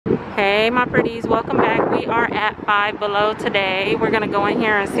Hey my pretties, welcome back. We are at Five Below today. We're gonna go in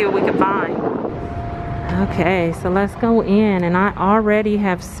here and see what we can find. Okay, so let's go in, and I already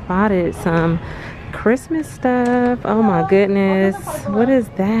have spotted some Christmas stuff. Oh my goodness, what is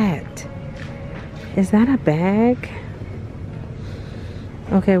that? Is that a bag?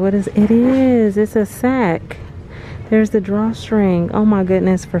 Okay, what is it? Is it's a sack. There's the drawstring. Oh my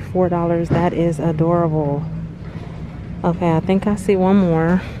goodness, for $4. That is adorable. Okay, I think I see one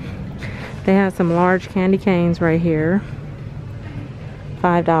more. They have some large candy canes right here.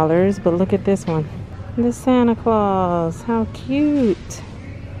 $5, but look at this one. The Santa Claus, how cute.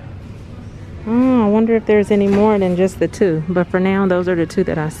 Oh, I wonder if there's any more than just the two. But for now, those are the two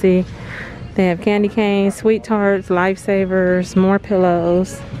that I see. They have candy canes, sweet tarts, lifesavers, more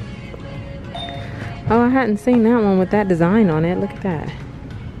pillows. Oh, I hadn't seen that one with that design on it. Look at that.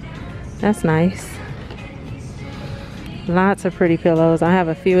 That's nice. Lots of pretty pillows. I have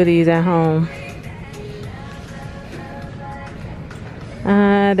a few of these at home.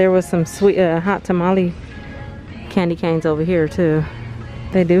 There was some sweet hot tamale candy canes over here too.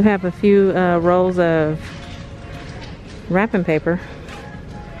 They do have a few rolls of wrapping paper.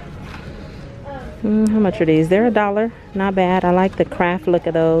 How much are these? They're $1. Not bad. I like the craft look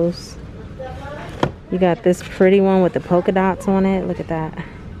of those. You got this pretty one with the polka dots on it. Look at that.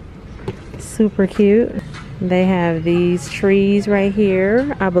 Super cute. They have these trees right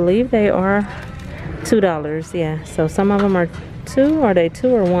here. I believe they are $2. Yeah, so some of them are 2. Are they 2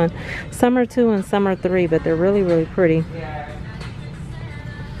 or 1? Some are 2 and some are 3, but they're really, really pretty.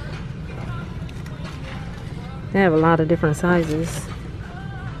 They have a lot of different sizes.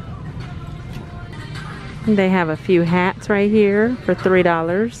 They have a few hats right here for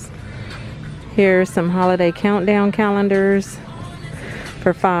 $3. Here's some holiday countdown calendars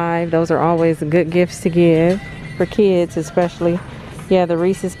for $5. Those are always good gifts to give for kids, especially. Yeah, the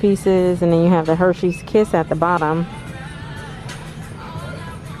Reese's Pieces, and then you have the Hershey's Kiss at the bottom.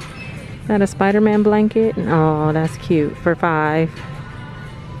 Got a Spider-Man blanket. Oh, that's cute for $5.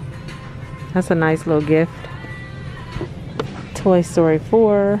 That's a nice little gift. Toy Story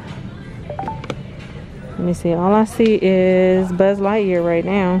 4. Let me see. All I see is Buzz Lightyear right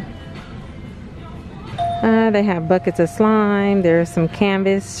now. They have buckets of slime. There's some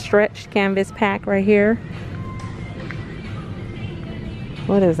canvas, stretched canvas pack right here.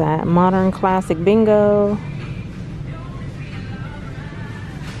 What is that? Modern Classic Bingo.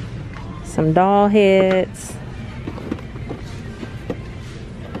 Some doll heads.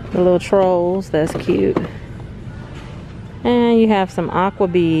 The little trolls. That's cute. And you have some aqua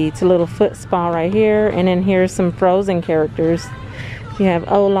beads. A little foot spa right here. And then here's some Frozen characters. You have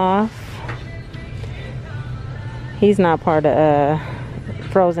Olaf. He's not part of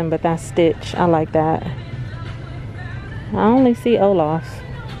Frozen, but that's Stitch. I like that. I only see Olaf.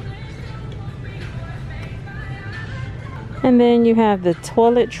 And then you have the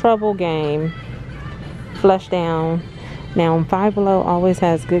Toilet Trouble game. Flush Down. Now, Five Below always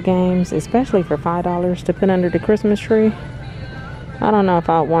has good games, especially for $5 to put under the Christmas tree. I don't know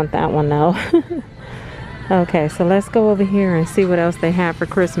if I want that one though. Okay, so let's go over here and see what else they have for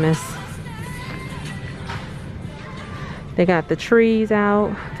Christmas. They got the trees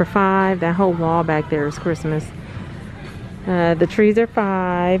out for $5. That whole wall back there is Christmas. The trees are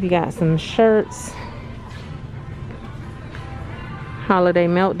 $5. You got some shirts. Holiday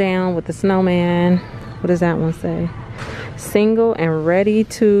Meltdown with the snowman. What does that one say? Single and ready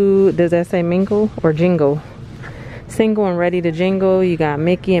to, does that say mingle or jingle? Single and ready to jingle. You got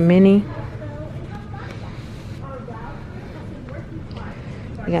Mickey and Minnie.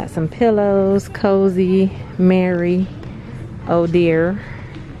 You got some pillows. Cozy, Merry. Oh dear.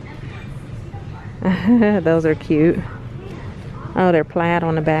 Those are cute. Oh, they're plaid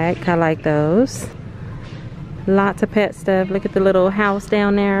on the back. I like those. Lots of pet stuff. Look at the little house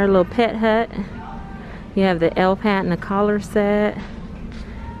down there. Little pet hut. You have the elf hat and the collar set.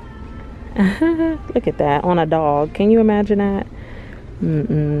 Look at that on a dog. Can you imagine that?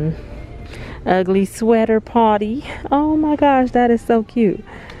 Ugly sweater party. Oh my gosh, that is so cute.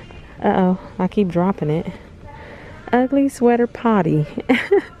 Uh-oh, I keep dropping it. Ugly sweater potty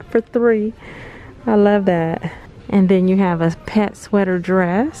for $3. I love that. And then you have a pet sweater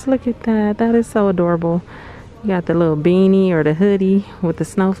dress. Look at that. That is so adorable. You got the little beanie or the hoodie with the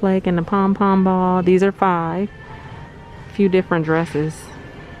snowflake and the pom-pom ball. These are $5. A few different dresses.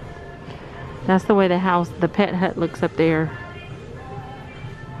 That's the way the house, the pet hut looks up there.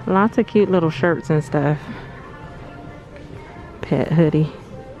 Lots of cute little shirts and stuff. Pet hoodie.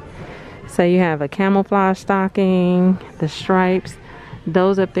 So you have a camouflage stocking, the stripes.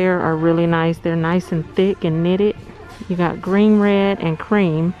 Those up there are really nice. They're nice and thick and knitted. You got green, red, and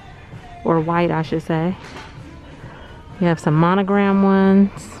cream. or white I should say. You have some monogram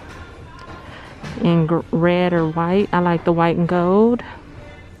ones in red or white. I like the white and gold.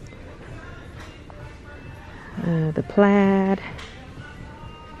 The plaid.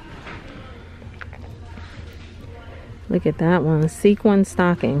 Look at that one, sequin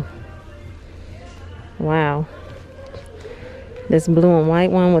stocking. Wow. This blue and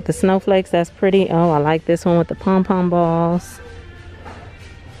white one with the snowflakes, that's pretty. Oh, I like this one with the pom-pom balls.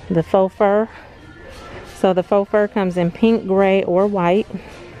 The faux fur. So the faux fur comes in pink, gray, or white.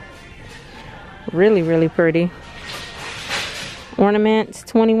 Really, really pretty. Ornaments,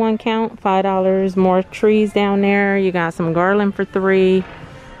 21 count, $5. More trees down there. You got some garland for $3.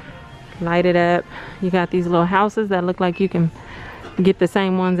 Light it up. You got these little houses that look like you can get the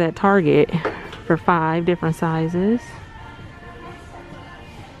same ones at Target for $5, different sizes.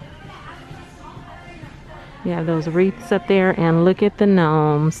 You have those wreaths up there, and look at the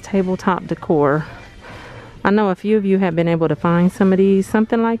gnomes, tabletop decor. I know a few of you have been able to find some of these,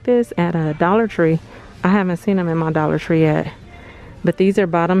 something like this at a Dollar Tree. I haven't seen them in my Dollar Tree yet. But these are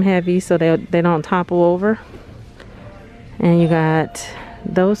bottom heavy, so they don't topple over. And you got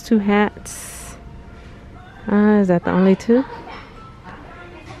those two hats. Is that the only two?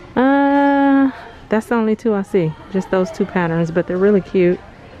 That's the only two I see. Just those two patterns, but they're really cute.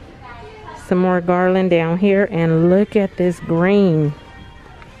 Some more garland down here, and look at this green.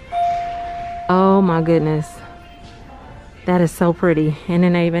 Oh my goodness. That is so pretty. And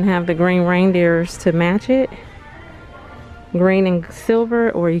then they even have the green reindeers to match it. Green and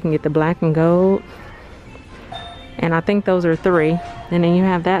silver, or you can get the black and gold. And I think those are $3. And then you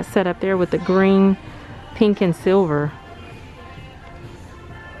have that set up there with the green, pink, and silver.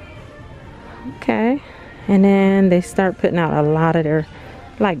 Okay. And then they start putting out a lot of their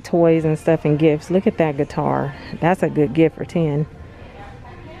like toys and stuff and gifts. Look at that guitar. That's a good gift for 10.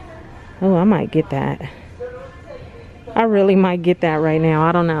 Oh, I might get that. I really might get that right now.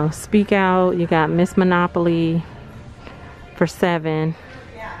 I don't know. Speak Out. You got Miss Monopoly for $7.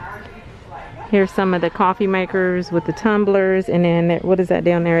 Here's some of the coffee makers with the tumblers, and then what is that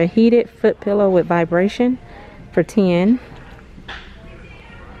down there? A heated foot pillow with vibration for $10.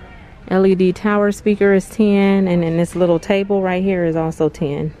 LED tower speaker is $10, and then this little table right here is also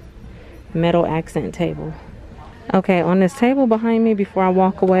 $10. Metal accent table. Okay, on this table behind me, before I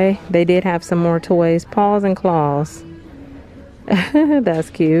walk away, they did have some more toys. Paws and Claws. That's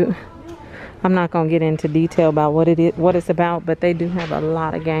cute. I'm not gonna get into detail about what it's about, but they do have a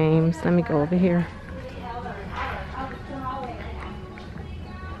lot of games. Let me go over here.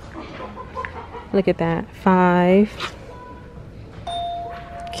 Look at that, $5.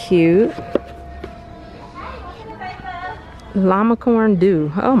 Cute. Llama corn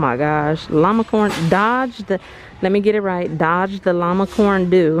dew. Oh my gosh, llama corn. Dodge the. Let me get it right. Dodge the llama corn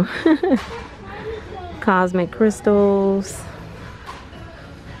dew. Cosmic crystals.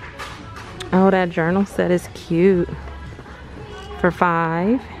 Oh, that journal set is cute. For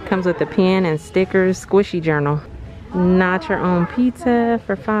 $5. Comes with a pen and stickers. Squishy journal. Not Your Own Pizza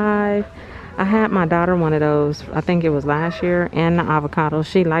for $5. I had my daughter one of those. I think it was last year. And the avocado.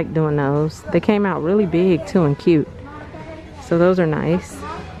 She liked doing those. They came out really big too and cute. So those are nice.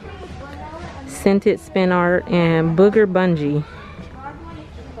 Scented spin art and booger bungee.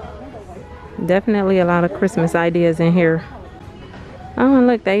 Definitely a lot of Christmas ideas in here. Oh, and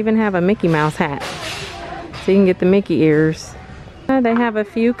look, they even have a Mickey Mouse hat. So you can get the Mickey ears. They have a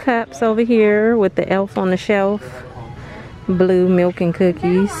few cups over here with the elf on the shelf. Blue milk and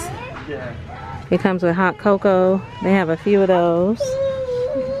cookies. It comes with hot cocoa. They have a few of those.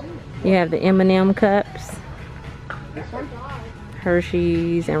 You have the M&M cups.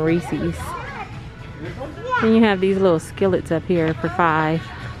 Hershey's and Reese's. And you have these little skillets up here for $5.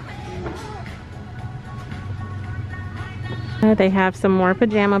 They have some more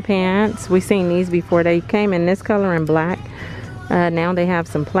pajama pants. We've seen these before. They came in this color and black. Now they have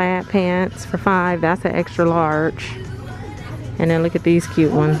some plaid pants for $5. That's an extra large. And then look at these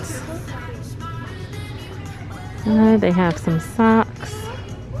cute ones. They have some socks.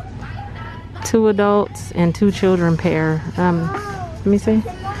 2 adults and 2 children pair. Let me see.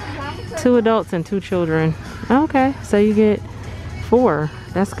 2 adults and 2 children. Okay, so you get 4.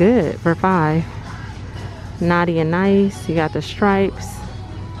 That's good for $5. Naughty and Nice. You got the stripes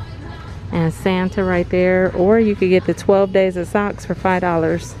and Santa right there. Or you could get the 12 days of socks for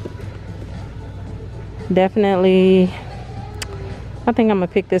 $5. Definitely, I think I'm gonna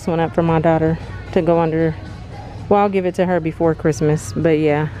pick this one up for my daughter to go under. Well, I'll give it to her before Christmas, but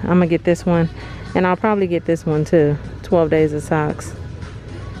yeah, I'm gonna get this one, and I'll probably get this one too. 12 days of socks.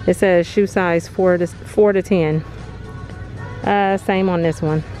 It says shoe size 4 to 10. Same on this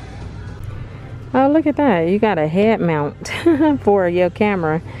one. Oh, look at that. You got a head mount for your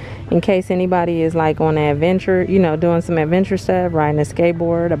camera in case anybody is like on an adventure, you know, doing some adventure stuff, riding a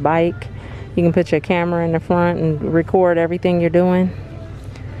skateboard, a bike. You can put your camera in the front and record everything you're doing.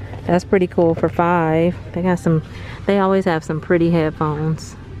 That's pretty cool for $5. They got some, they always have some pretty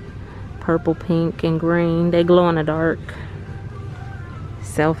headphones. Purple, pink, and green. They glow in the dark.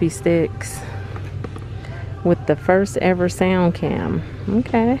 Selfie sticks with the first ever sound cam.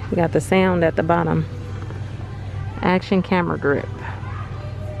 Okay, you got the sound at the bottom. Action camera grip.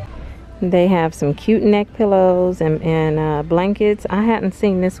 They have some cute neck pillows and blankets. I hadn't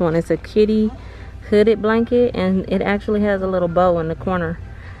seen this one. It's a kitty hooded blanket, and it actually has a little bow in the corner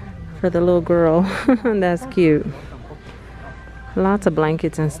for the little girl. That's cute. Lots of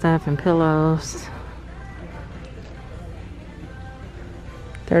blankets and stuff and pillows.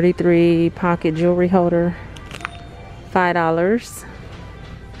 33 pocket jewelry holder, $5.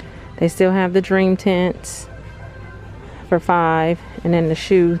 They still have the dream tents for $5, and then the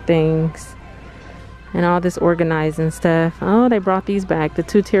shoe things and all this organizing stuff. Oh, they brought these back. The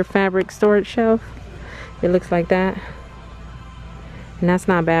 2-tier fabric storage shelf. It looks like that. And that's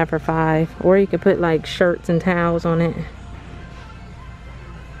not bad for $5. Or you could put like shirts and towels on it.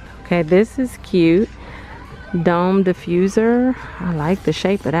 Okay, this is cute. Dome diffuser. I like the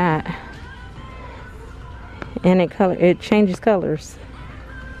shape of that. And it changes colors.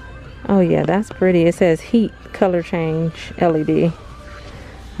 Oh yeah, that's pretty. It says heat color change LED.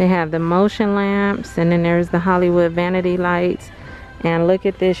 They have the motion lamps, and then there's the Hollywood vanity lights. And look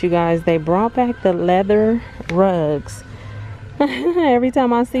at this, you guys. They brought back the leather rugs. Every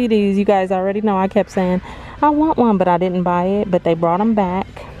time I see these, you guys already know I kept saying I want one, but I didn't buy it. But they brought them back.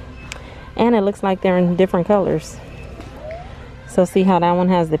 And it looks like they're in different colors. So see how that one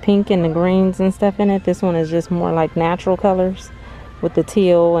has the pink and the greens and stuff in it? This one is just more like natural colors with the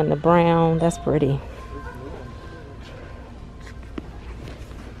teal and the brown. That's pretty.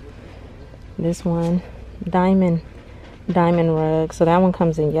 This one, diamond rug. So that one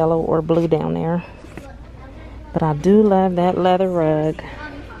comes in yellow or blue down there. But I do love that leather rug.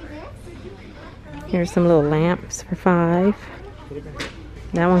 Here's some little lamps for $5.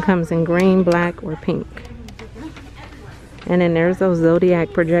 That one comes in green, black, or pink. And then there's those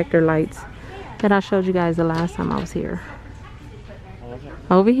Zodiac projector lights that I showed you guys the last time I was here.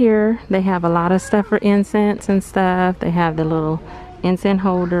 Over here, they have a lot of stuff for incense and stuff. They have the little incense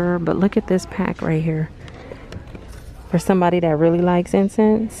holder. But look at this pack right here. For somebody that really likes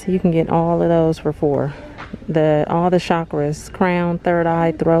incense, you can get all of those for $4. All the chakras: crown, third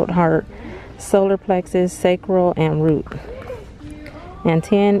eye, throat, heart, solar plexus, sacral, and root. And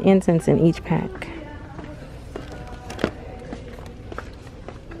 10 incense in each pack.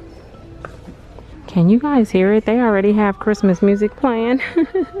 Can you guys hear it? They already have Christmas music playing.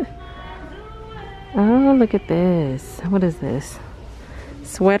 Oh, look at this. What is this?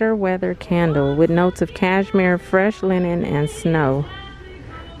 Sweater weather candle with notes of cashmere, fresh linen, and snow.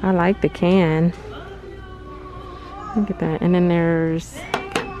 I like the can. Look at that. And then there's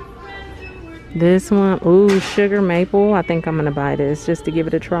this one. Ooh, sugar maple. I think I'm gonna buy this just to give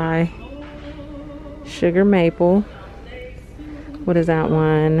it a try. Sugar maple. What is that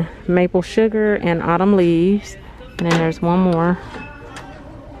one? Maple sugar and autumn leaves. And then there's one more.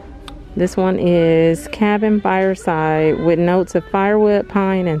 This one is cabin fireside with notes of firewood,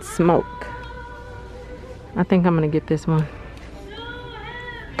 pine, and smoke. I think I'm gonna get this one.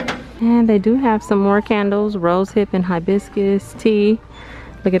 And they do have some more candles. Rose hip and hibiscus tea.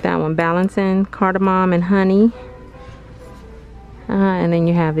 Look at that one. Balancing, cardamom, and honey. And then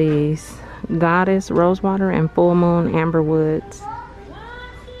you have these. Goddess, rosewater, and full moon, amber woods.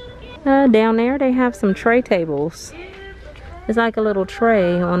 Down there they have some tray tables. It's like a little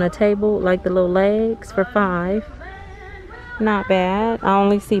tray on a table, like the little legs, for $5. Not bad. I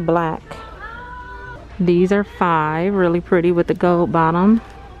only see black. These are $5. Really pretty with the gold bottom.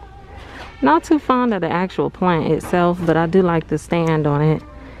 Not too fond of the actual plant itself, but I do like the stand on it.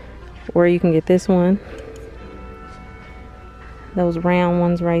 Or you can get this one. Those round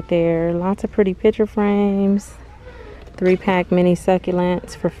ones right there. Lots of pretty picture frames. 3-pack mini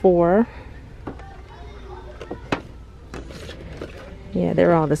succulents for $4. Yeah,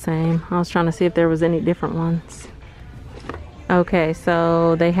 they're all the same. I was trying to see if there was any different ones. Okay,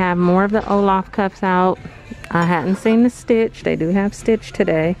 so they have more of the Olaf cups out. I hadn't seen the Stitch. They do have Stitch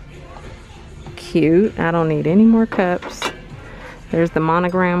today. Cute. I don't need any more cups. There's the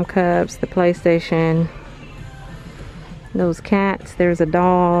monogram cups, the PlayStation, those cats. There's a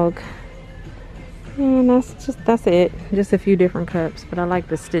dog. And that's it. Just a few different cups, but I like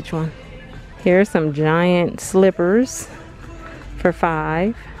the Stitch one. Here's some giant slippers for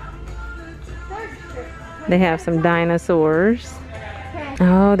 $5. They have some dinosaurs.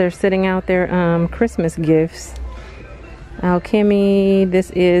 Oh, they're sitting out their Christmas gifts. Alchemy, this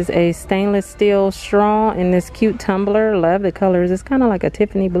is a stainless steel straw in this cute tumbler. Love the colors. It's kind of like a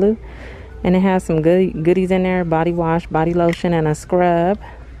Tiffany blue. And it has some goodies in there. Body wash, body lotion, and a scrub.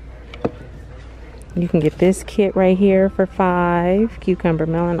 You can get this kit right here for $5. Cucumber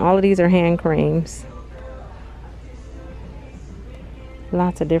melon. All of these are hand creams.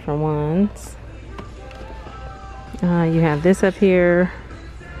 Lots of different ones. You have this up here.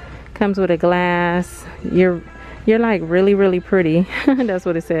 Comes with a glass. You're like really pretty. That's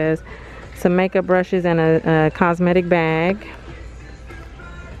what it says. Some makeup brushes and a cosmetic bag.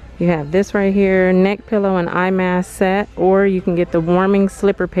 You have this right here, neck pillow and eye mask set, or you can get the warming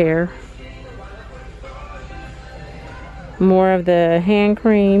slipper pair. More of the hand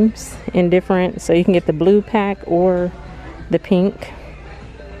creams in different, so you can get the blue pack or the pink.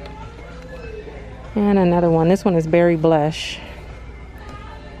 And another one. This one is berry blush.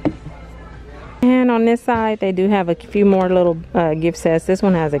 And on this side, they do have a few more little gift sets. This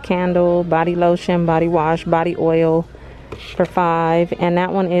one has a candle, body lotion, body wash, body oil for $5. And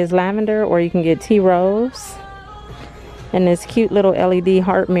that one is lavender, or you can get tea rose. And this cute little LED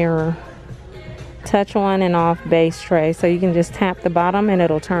heart mirror. Touch on and off base tray. So you can just tap the bottom and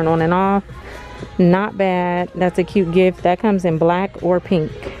it'll turn on and off. Not bad. That's a cute gift. That comes in black or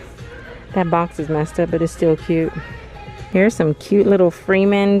pink. That box is messed up, but it's still cute. Here's some cute little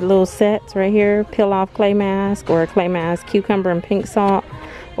Freeman little sets right here. Peel off clay mask, or a clay mask, cucumber and pink salt,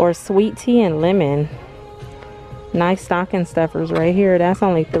 or sweet tea and lemon. Nice stocking stuffers right here. That's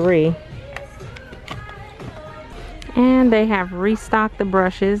only $3. And they have restocked the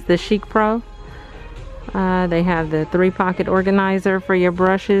brushes, the Chic Pro. They have the 3-pocket organizer for your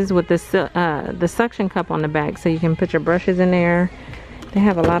brushes with the suction cup on the back, so you can put your brushes in there. They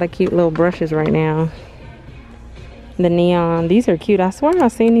have a lot of cute little brushes right now. The neon, these are cute. I swear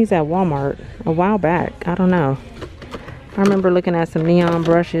I've seen these at Walmart a while back. I don't know. I remember looking at some neon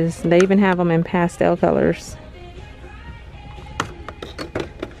brushes. They even have them in pastel colors.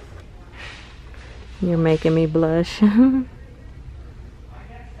 You're making me blush. And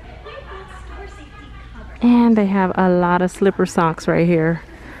they have a lot of slipper socks right here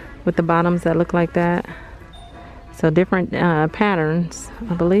with the bottoms that look like that. So different patterns.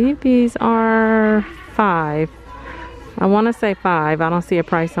 I believe these are $5. I want to say $5. I don't see a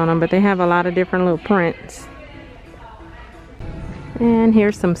price on them, but they have a lot of different little prints. And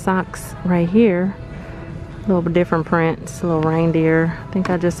here's some socks right here. Little different prints, little reindeer. I think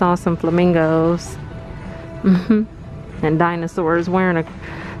I just saw some flamingos. And dinosaurs wearing a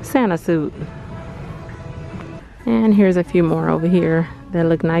Santa suit. And here's a few more over here that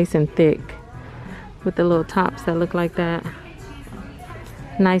look nice and thick, with the little tops that look like that.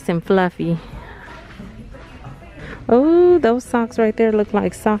 Nice and fluffy. Oh, those socks right there look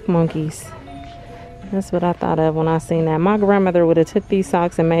like sock monkeys. That's what I thought of when I seen that. My grandmother would have took these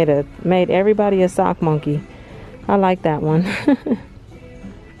socks and made everybody a sock monkey. I like that one.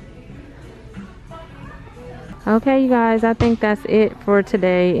 Okay, you guys, I think that's it for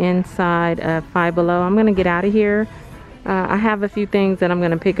today inside of Five Below. I'm gonna get out of here. I have a few things that I'm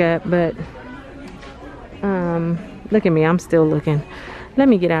gonna pick up, but look at me, I'm still looking. Let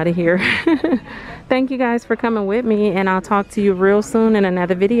me get out of here. Thank you guys for coming with me, and I'll talk to you real soon in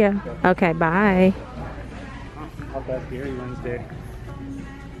another video. Okay, bye.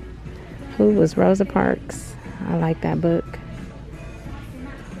 Who was Rosa Parks? I like that book.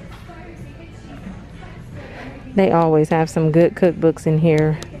 They always have some good cookbooks in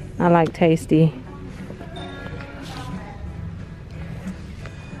here. I like Tasty.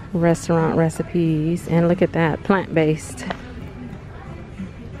 Restaurant recipes. And look at that, plant-based.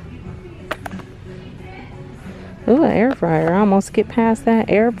 Ooh, an air fryer. I almost skipped past that.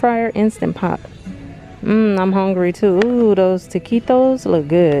 Air fryer Instant Pot. I'm hungry too. Ooh, those taquitos look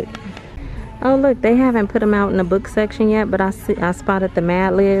good. Oh look, they haven't put them out in the book section yet, but I spotted the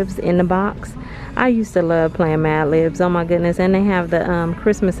Mad Libs in the box. I used to love playing Mad Libs. Oh my goodness. And they have the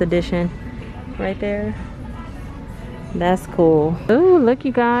Christmas edition right there. That's cool. Ooh, look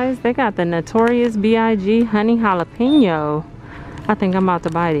you guys. They got the Notorious B.I.G. Honey Jalapeno. I think I'm about to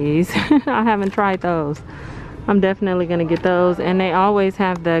buy these. I haven't tried those. I'm definitely gonna get those. And they always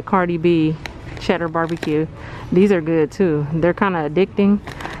have the Cardi B cheddar barbecue. These are good too. They're kind of addicting,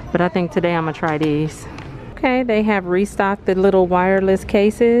 but I think today I'm gonna try these. Okay, they have restocked the little wireless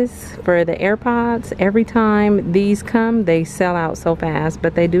cases for the AirPods. Every time these come, they sell out so fast,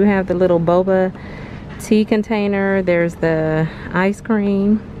 but they do have the little boba tea container. There's the ice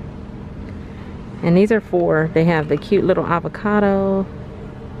cream, and these are 4. They have the cute little avocado.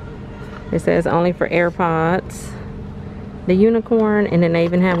 It says only for AirPods. The unicorn, and then they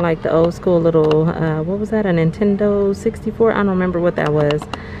even have like the old school little, what was that, a Nintendo 64? I don't remember what that was.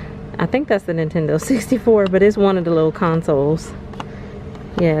 I think that's the Nintendo 64, but it's one of the little consoles.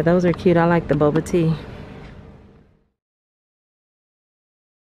 Yeah, those are cute. I like the boba tea.